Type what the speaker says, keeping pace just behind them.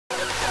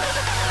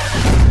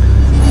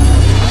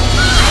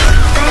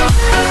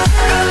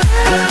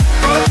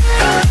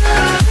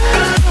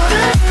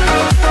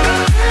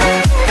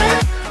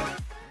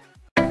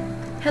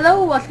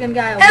second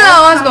guy.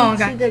 Hello, what's Welcome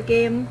going on, to the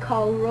game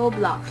called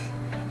Roblox.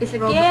 It's a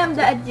Roblox. game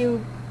that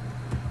you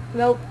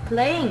will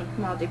playing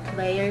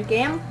multiplayer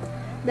game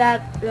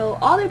that will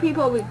other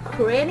people will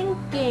creating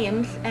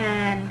games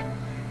and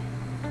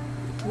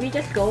we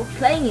just go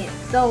playing it.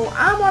 So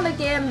I'm on a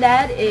game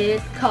that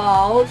is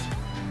called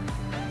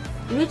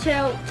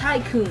Retail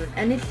Tycoon,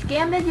 and it's a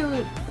game that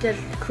you just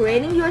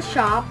creating your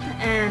shop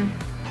and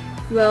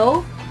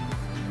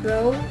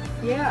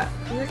yeah,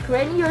 you're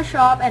creating your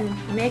shop and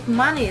make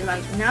money.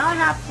 Like now I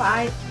have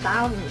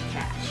 5,000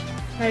 cash.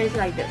 That is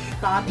like the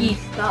starting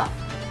stuff.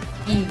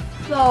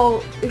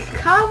 So it's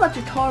kind of a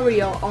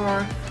tutorial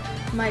or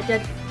might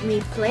just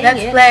me playing it.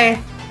 Let's play.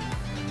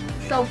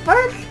 So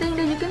first thing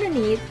that you're gonna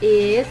need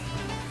is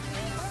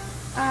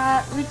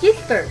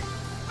register,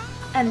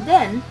 and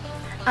then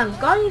I'm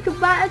going to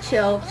buy a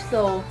shelf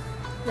so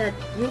that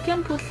you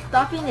can put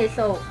stuff in it.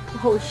 So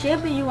whole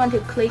shape you want to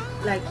click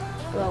like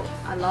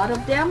a lot of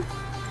them,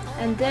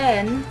 and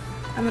then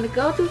I'm gonna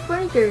go to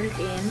furniture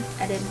again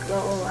and then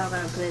I'm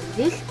gonna put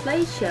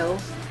display shelf.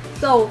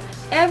 So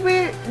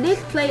every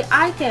display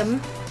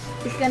item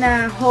is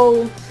gonna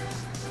hold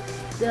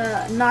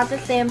not the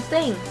same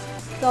thing.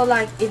 So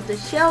like if the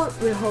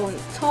shelf will hold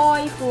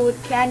toy, food,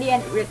 candy,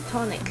 and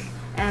electronics,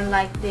 and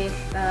like this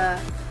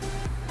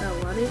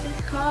what is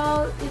this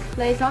called?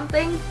 Display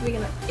something.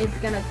 It's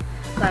gonna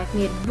like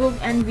need book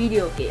and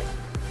video game.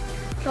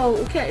 So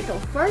okay, so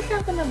first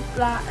I'm gonna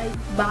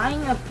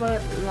buying a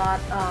lot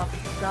of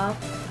stuff.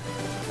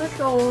 Let's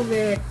go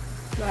with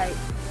like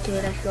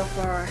let's go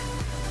for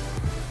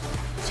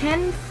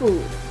 10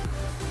 food.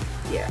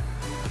 Yeah,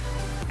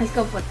 let's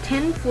go for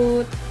 10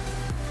 food,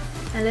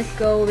 and let's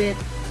go with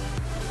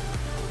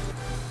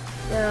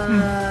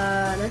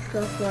let's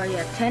go for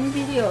 10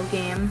 video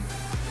game.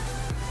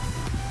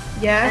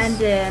 Yes. And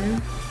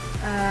then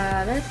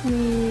let's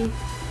me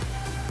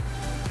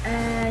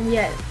and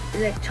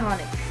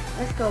electronics.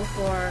 Let's go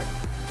for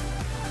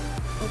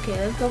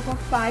let's go for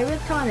 5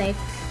 electronics,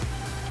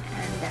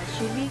 and that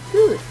should be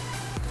good.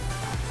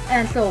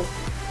 And so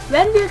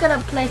when we're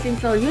gonna placing,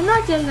 so you're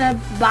not just gonna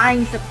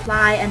buying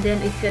supply and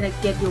then it's gonna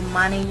get you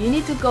money. You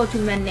need to go to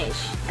manage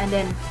and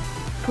then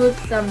put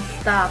some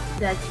stuff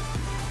that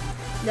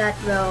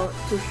will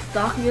to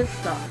stock your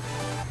stuff.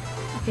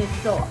 Okay,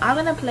 so I'm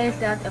gonna place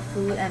that a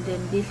food, and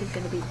then this is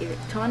gonna be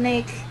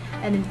electronics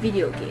and then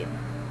video game.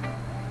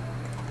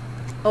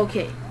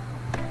 Okay,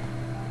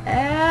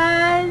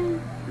 and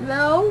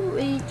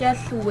we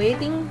just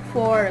waiting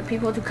for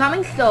people to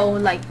coming. So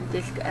like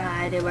this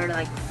they were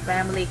like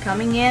family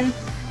coming in,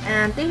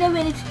 and thing that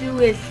we need to do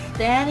is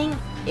standing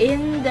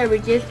in the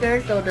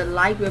register so the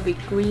light will be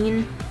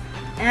green.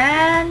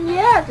 And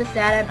yeah, just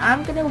that, and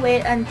I'm gonna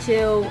wait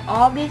until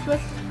all this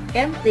was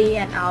empty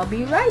and I'll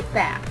be right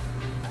back.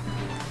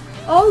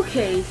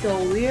 Okay, so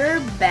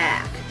we're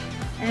back,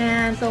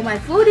 and so my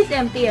food is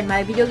empty and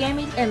my video game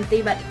is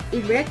empty, but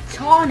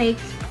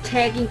electronics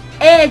taking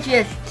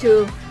ages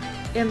to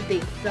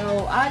empty.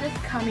 So I'm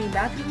just coming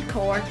back to the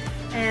core,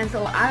 and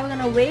so I'm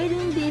gonna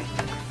waiting these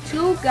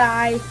 2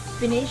 guys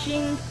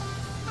finishing.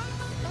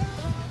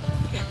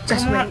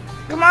 Just wait.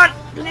 Come on,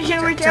 finishing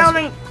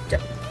retailing.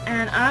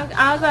 And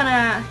I'm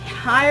gonna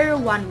hire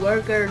 1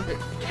 worker, the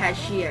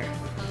cashier.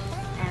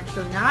 And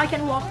so now I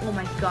can walk. Oh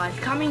my god, it's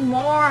coming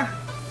more.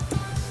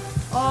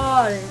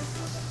 Oh,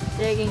 it's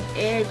taking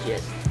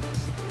ages.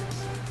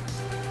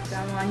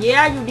 Come on,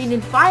 yeah, you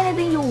didn't find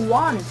anything you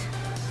want.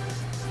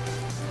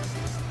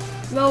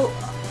 Well,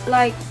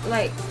 like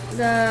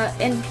the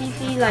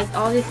NPC, like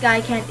all this guy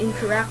can't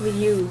interact with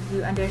you.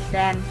 You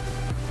understand?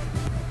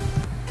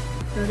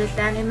 You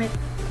understand, Emmett?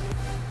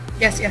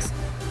 Yes.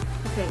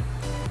 Okay.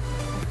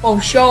 Oh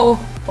show.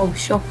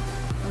 Okay.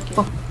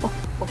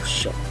 Oh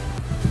show.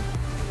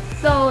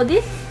 So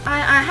this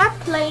I have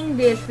playing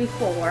this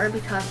before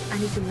because I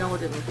need to know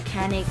the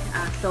mechanics.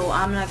 So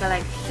I'm not gonna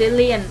like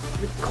silly and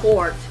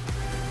record.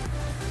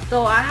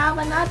 So I have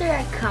another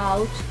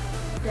account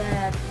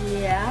that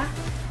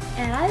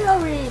and I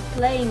already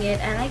playing it,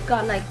 and I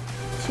got like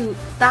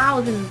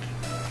 2,000.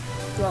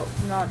 Well,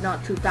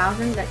 not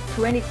 2,000, like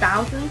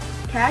 20,000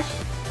 cash.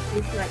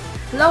 It's like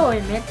low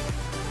in it.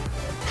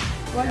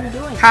 What are you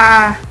doing?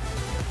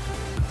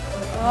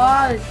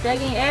 Oh, it's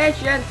taking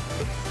ages.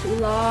 It's too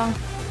long.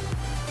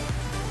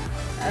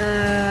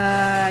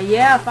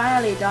 Yeah,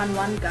 finally done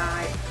 1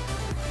 guy.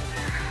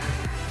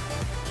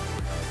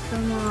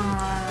 Come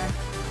on.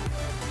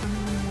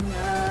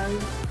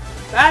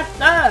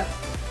 Faster!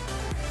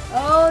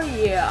 Oh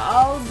yeah,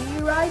 I'll be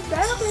right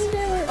back when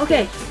they're...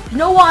 Okay, you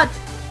know what?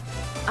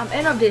 I'm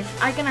end of this.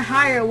 I can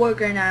hire a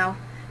worker now.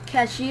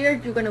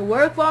 Cashier, you're gonna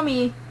work for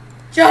me.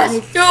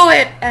 Just do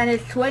it! And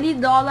it's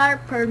 $20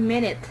 per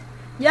minute.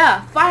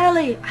 Yeah,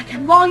 finally, I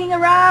can walking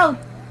around.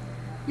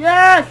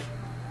 Yes!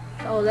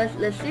 So let's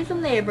see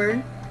some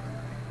neighbor.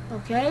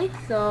 Okay,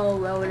 so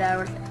there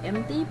was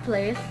empty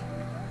place.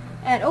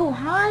 And oh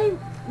hi,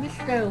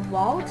 Mr.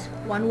 Vault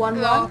 111.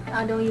 Hello.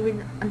 I don't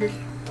even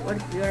understand what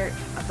you're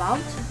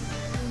about.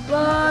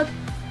 But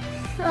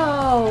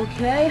so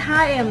okay,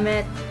 hi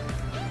Emmett.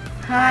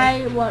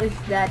 Hi, what is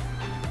that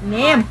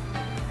name?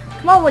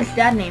 Come on, what's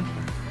that name?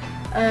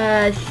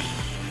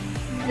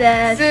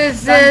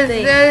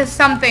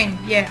 Something.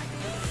 Yeah.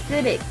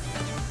 City.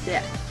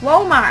 Yeah.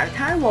 Walmart.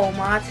 Hi,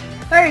 Walmart.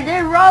 Hey,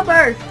 they're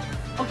robbers.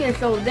 Okay,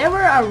 so they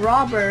were a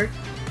robber.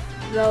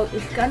 So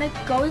it's gonna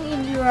going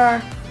in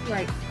your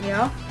like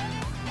your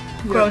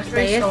Grocery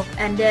place, store.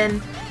 and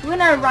then we're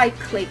gonna left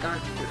click on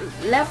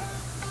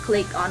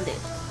this.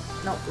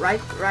 No,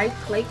 right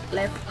click,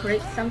 left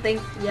click,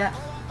 something. Yeah,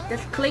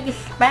 just click,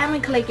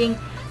 spam clicking,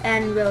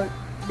 and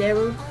they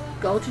will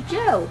go to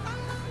jail.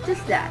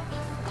 Just that.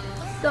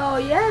 So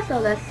yeah, so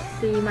let's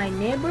see my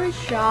neighbor's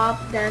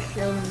shop that's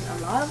selling a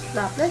lot of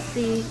stuff. Let's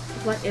see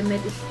what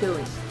Emmett is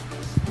doing.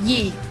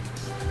 Yee.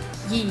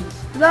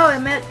 Hello,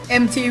 Emmett.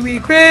 MTV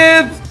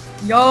Cribs.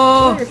 Yo.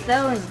 What are you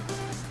selling?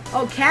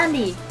 Oh,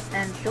 candy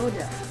and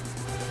soda.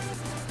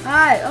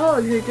 Hi. Oh,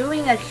 you're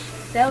doing a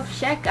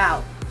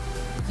self-checkout.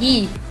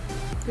 Yee.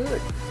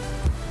 Good.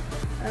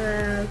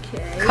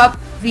 Okay. Cup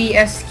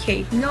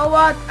VSK. You know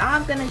what?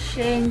 I'm gonna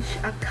change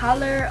a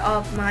color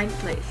of my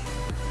place.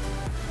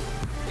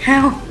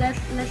 How? Let's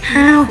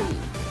How? see.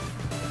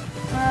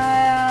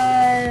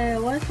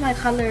 What's my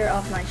color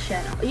of my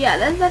channel? Yeah,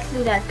 let's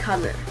do that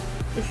color.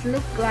 It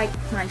look like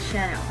my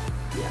channel.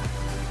 Yeah.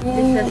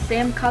 It's the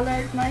same color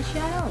as my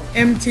channel.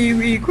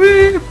 MTV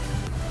Cribs.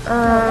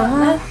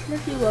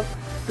 Let's do a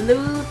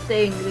blue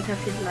thing because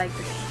it's like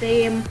the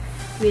same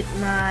with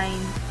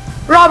mine.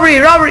 Robbery.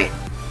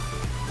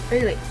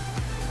 Really?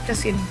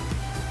 Just kidding.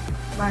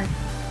 Bye.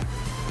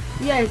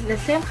 Yeah, it's the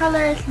same color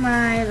as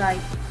my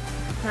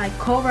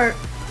cover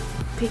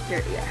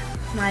picture. Yeah,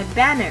 my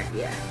banner.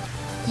 Yeah.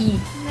 E.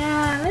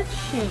 Nah, let's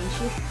change.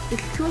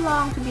 It's too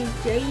long to be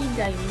J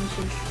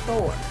Dimension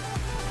Store.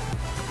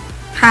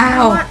 You know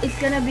How? what? It's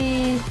gonna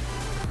be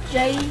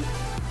J.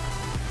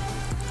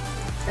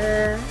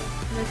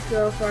 Let's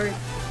go for it.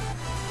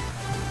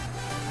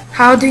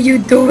 How do you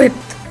do it?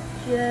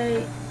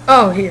 J.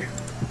 Oh, here.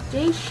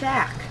 J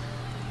Shack.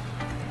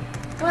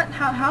 What?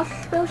 How to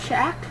spell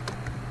Shack?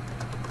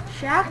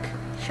 Shack?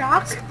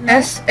 Shock?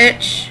 No.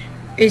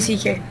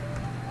 SHACK.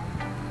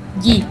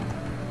 Yee.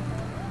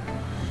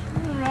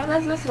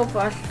 Alright, let's go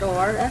for a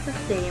store. That's the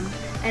same.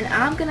 And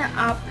I'm gonna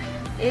up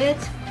it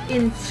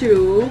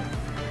into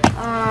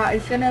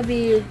it's gonna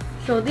be,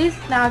 so this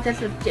now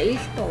just a J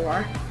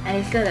store, and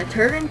it's gonna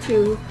turn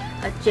into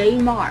a J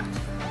Mart.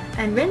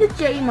 And when the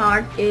J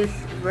Mart is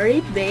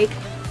very big,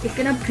 it's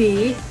gonna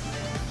be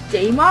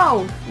J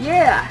Mall.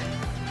 Yeah.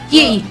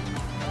 Yee.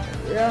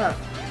 Yeah.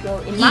 So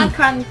in my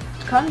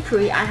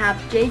country, I have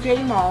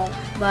JJ Mall,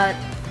 but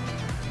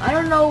I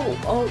don't know.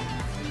 Oh,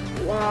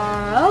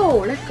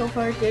 wow. Let's go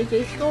for a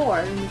JJ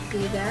store. Let me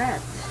see that.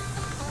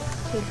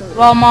 Okay, so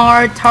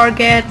Walmart,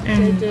 Target,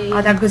 and JJ.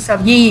 other good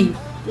stuff. Yee.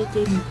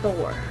 JJ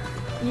store.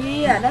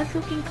 Yeah, that's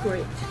looking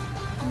great.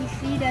 Let me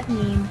see that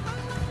name.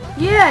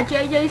 Yeah,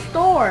 JJ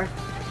store.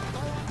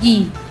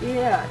 Yee.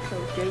 Yeah, so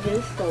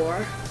JJ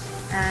store.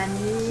 And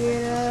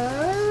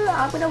yeah,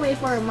 I'm gonna wait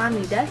for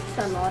money. That's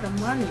a lot of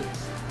money.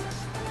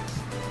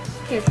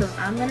 Okay, so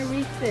I'm gonna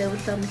refill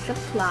some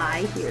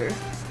supply here.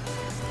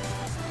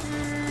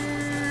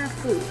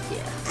 Food,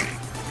 yeah.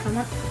 Come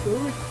on,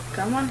 food.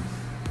 Come on.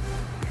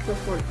 Let's go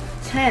for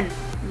 10.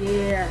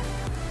 Yeah.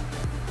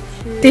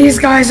 2, These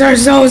guys are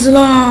so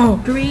slow.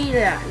 3.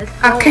 Yeah, let's go.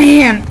 I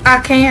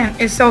can't.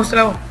 It's so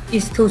slow.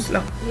 It's too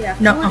slow. Yeah,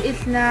 No. food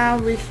is now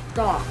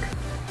restocked.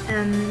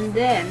 And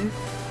then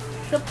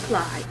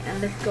supply.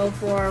 And let's go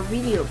for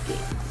video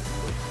game.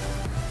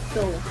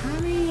 So how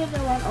many is the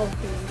one?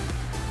 Okay,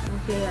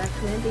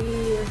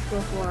 20. Let's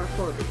go for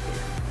 40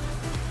 here.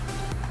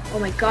 Oh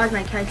my god,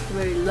 my cash is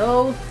very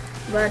low,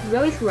 but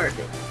well, it's worth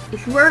it.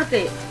 It's worth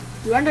it.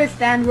 You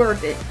understand?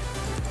 Worth it.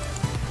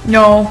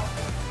 No.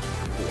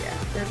 Yeah,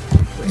 that's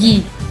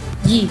great.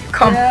 Yee.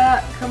 Come.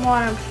 Yeah, come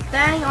on. I'm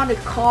standing on the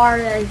car.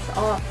 That is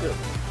awesome.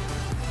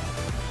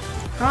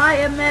 Hi,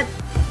 Emmett.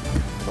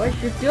 What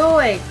you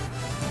doing,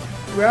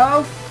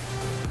 bro?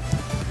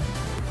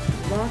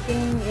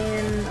 Walking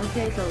in.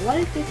 Okay, so what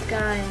is this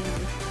guy?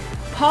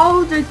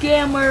 Paul the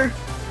Gamer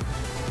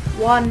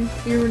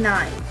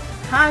 109.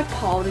 Hi,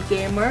 Paul the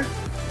Gamer.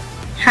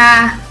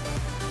 Ha.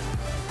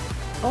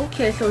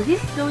 Okay, so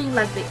he's doing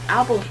like the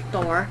Apple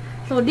store.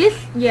 So this,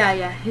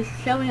 yeah, he's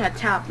selling a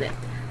tablet.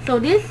 So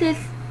this is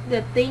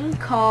the thing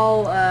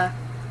called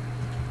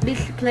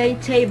display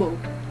table.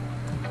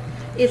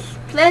 It's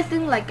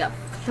placing like a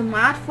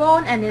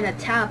smartphone and then a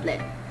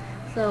tablet.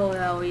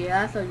 So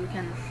yeah, so you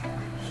can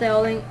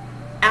selling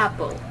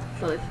Apple.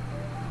 So it's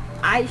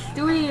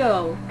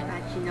iStudio,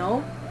 that you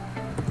know.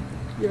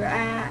 You're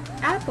at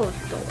Apple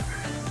store.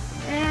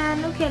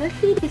 And okay, let's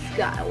see this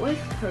guy.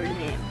 What's her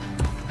name?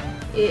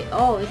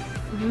 It's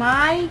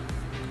my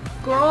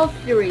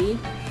grocery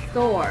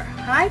store.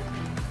 Hi.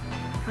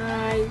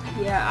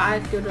 Yeah, I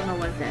still don't know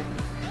what's that.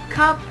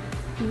 Cup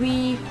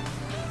VSK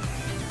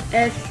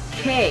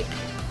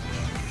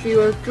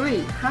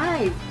 03.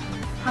 Hi.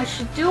 How's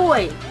you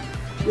doing?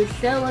 We're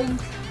selling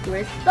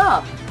great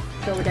stuff.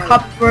 So that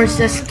Cup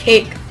versus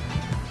cake.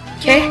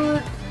 Okay.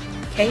 food,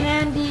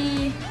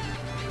 candy,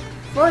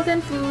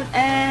 frozen food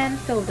and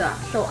soda.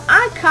 So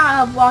I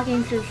kind of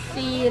walking to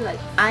see like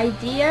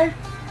idea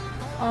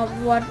of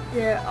what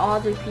the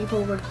other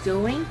people were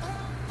doing.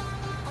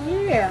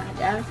 Yeah,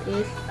 that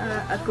is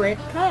a great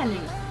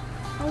planning.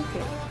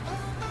 Okay.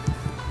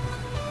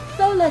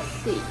 So let's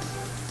see.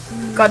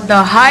 Got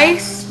the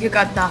heist, you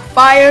got the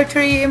fire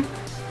team,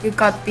 you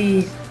got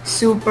the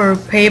super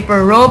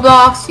paper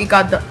Roblox, you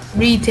got the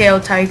retail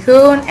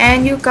tycoon,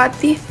 and you got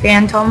the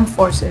phantom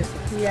forces.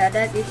 Yeah,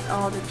 that is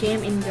all the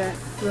game in the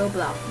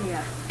Roblox.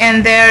 Yeah.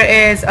 And there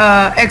is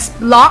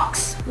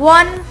Xbox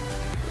 1,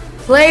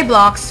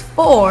 Playblocks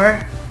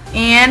 4,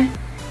 and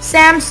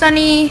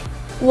Samsung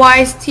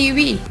Wise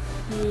TV.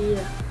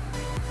 Yeah.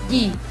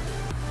 Yee.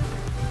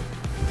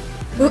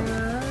 Come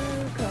on.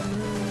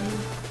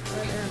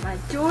 What am I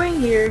doing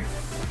here?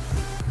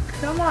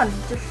 Come on,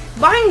 just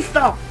buying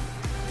stuff.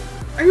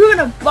 Are you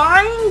gonna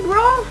buying,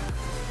 bro?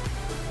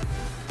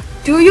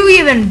 Do you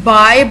even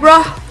buy,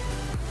 bruh?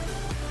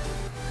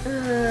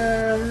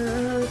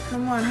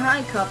 Come on,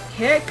 hi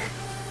Cupcake.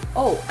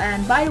 Oh,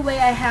 and by the way,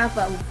 I have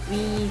a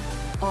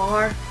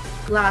VR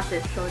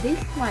glasses, so this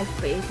is my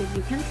face. As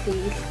you can see,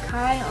 it's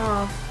kind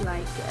of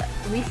like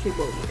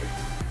visible here.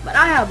 But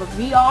I have a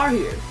VR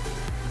here,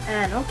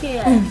 and okay,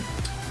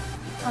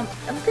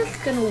 I'm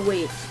just gonna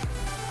wait.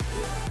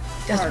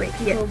 Just for wait.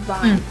 people Yeah.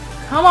 buying.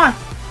 Come on.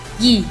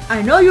 Yee.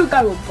 I know you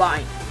guys were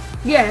buying.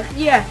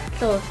 Yeah.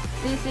 So,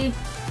 see,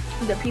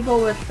 the people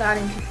were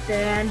starting to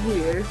stand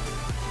here.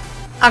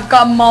 I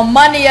got more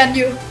money than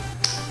you.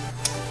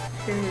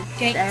 They're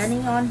Thanks.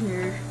 standing on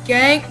here.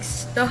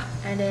 Gangsta.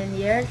 And then,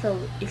 yeah, so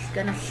it's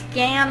gonna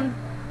scan.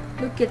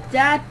 Look at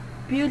that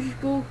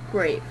beautiful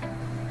grave.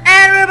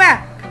 And we're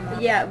back.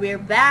 Yeah, we're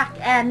back.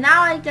 And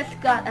now I just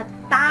got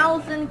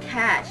 1,000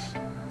 cash.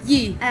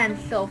 Yee. And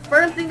so,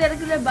 first thing that I'm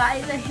gonna buy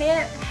is a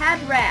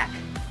head rack.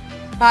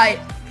 Buy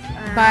it.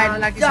 Buy it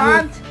like it's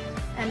Don't. good.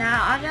 And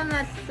now I'm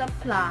gonna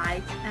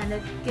supply and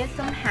let's get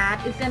some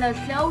hat. It's gonna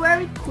sell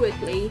very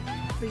quickly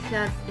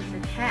because it's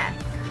a hat.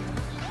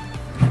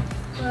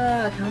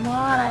 Come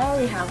on, I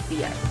already have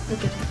beer.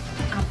 Look at this.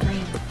 I'm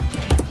playing.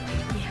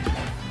 Yeah.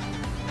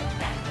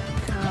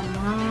 Come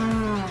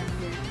on,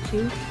 you're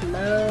too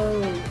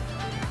slow.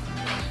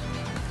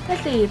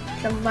 Let's see if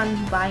someone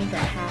buying the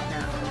hat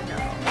now. No,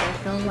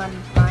 there's no one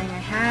buying a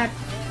hat.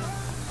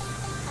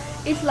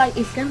 It's like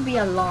it's gonna be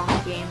a long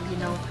game, you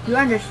know. You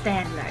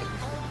understand, right?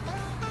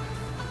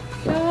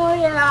 So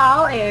yeah,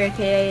 I'll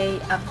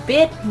irritate a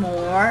bit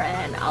more,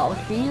 and I'll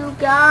see you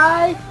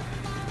guys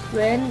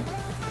when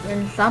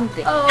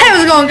something. Hey,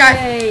 what's going on, guys?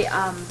 Okay,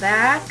 I'm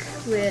back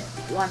with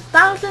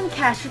 1,000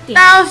 cash again.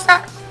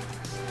 1,000.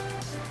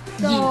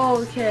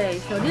 So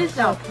okay, so this is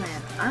our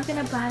plan. I'm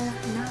gonna buy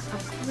not a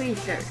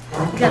freezer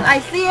because I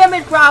see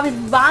EmmetCraft is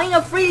buying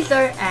a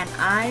freezer, and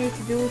I need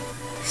to do.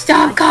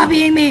 Stop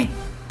copying me.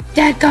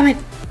 Dad, comment.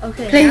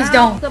 Okay, Please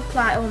now don't.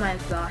 supply. Oh my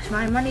gosh,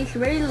 my money is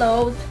very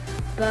low,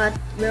 but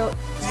well,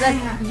 let's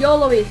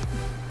YOLO it.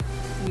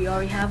 We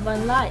already have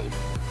one life.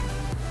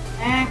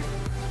 Okay.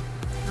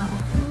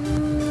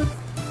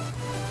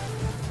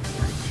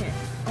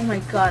 Oh my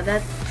god,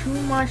 that's too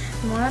much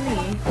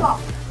money.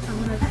 I'm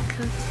gonna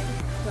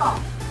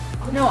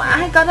no,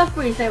 I got a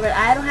freezer, but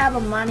I don't have the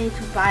money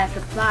to buy a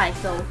supply,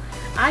 so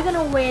I'm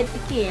gonna wait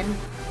again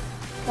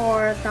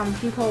for some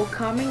people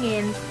coming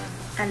in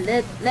and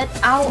let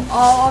out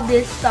all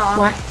this stuff.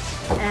 What?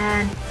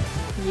 And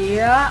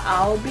yeah,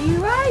 I'll be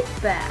right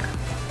back.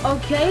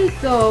 Okay,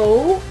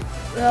 so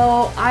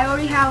well, I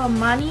already have a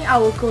money. I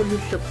will go to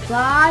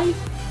supply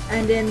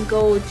and then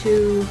go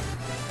to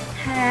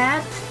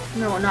hat.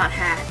 No, not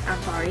hat.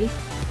 I'm sorry.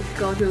 Let's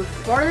go to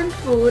frozen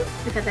food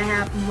because I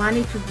have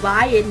money to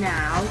buy it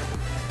now.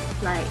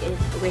 Like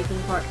it's waiting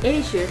for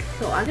ages,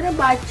 so I'm gonna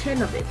buy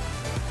 10 of it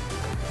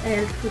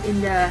and put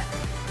in the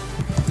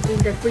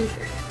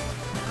freezer.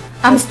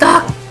 I'm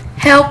stuck.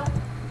 Help.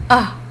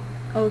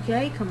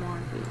 Okay, come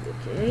on, please.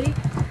 Okay.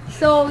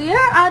 So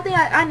yeah, I think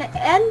I'm gonna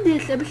end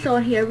this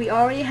episode here. We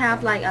already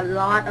have like a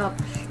lot of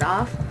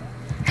stuff.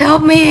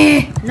 Help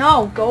me.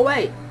 No, go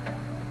away.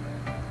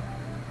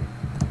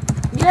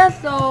 Yeah,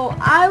 so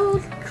I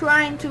was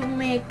trying to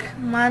make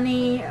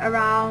money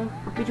around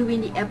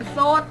between the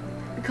episode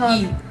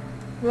because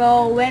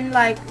well, when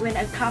I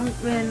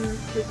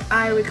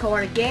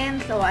record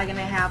again, so I'm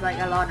gonna have like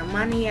a lot of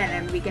money, and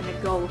then we're gonna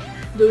go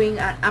doing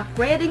an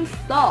upgrading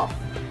stuff,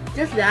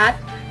 just that.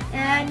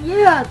 And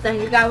yeah,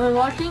 thank you guys for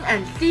watching,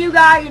 and see you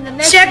guys in the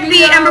next Check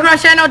video. the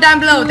EmmetCraft channel down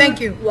below. Thank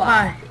you.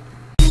 Bye. Bye.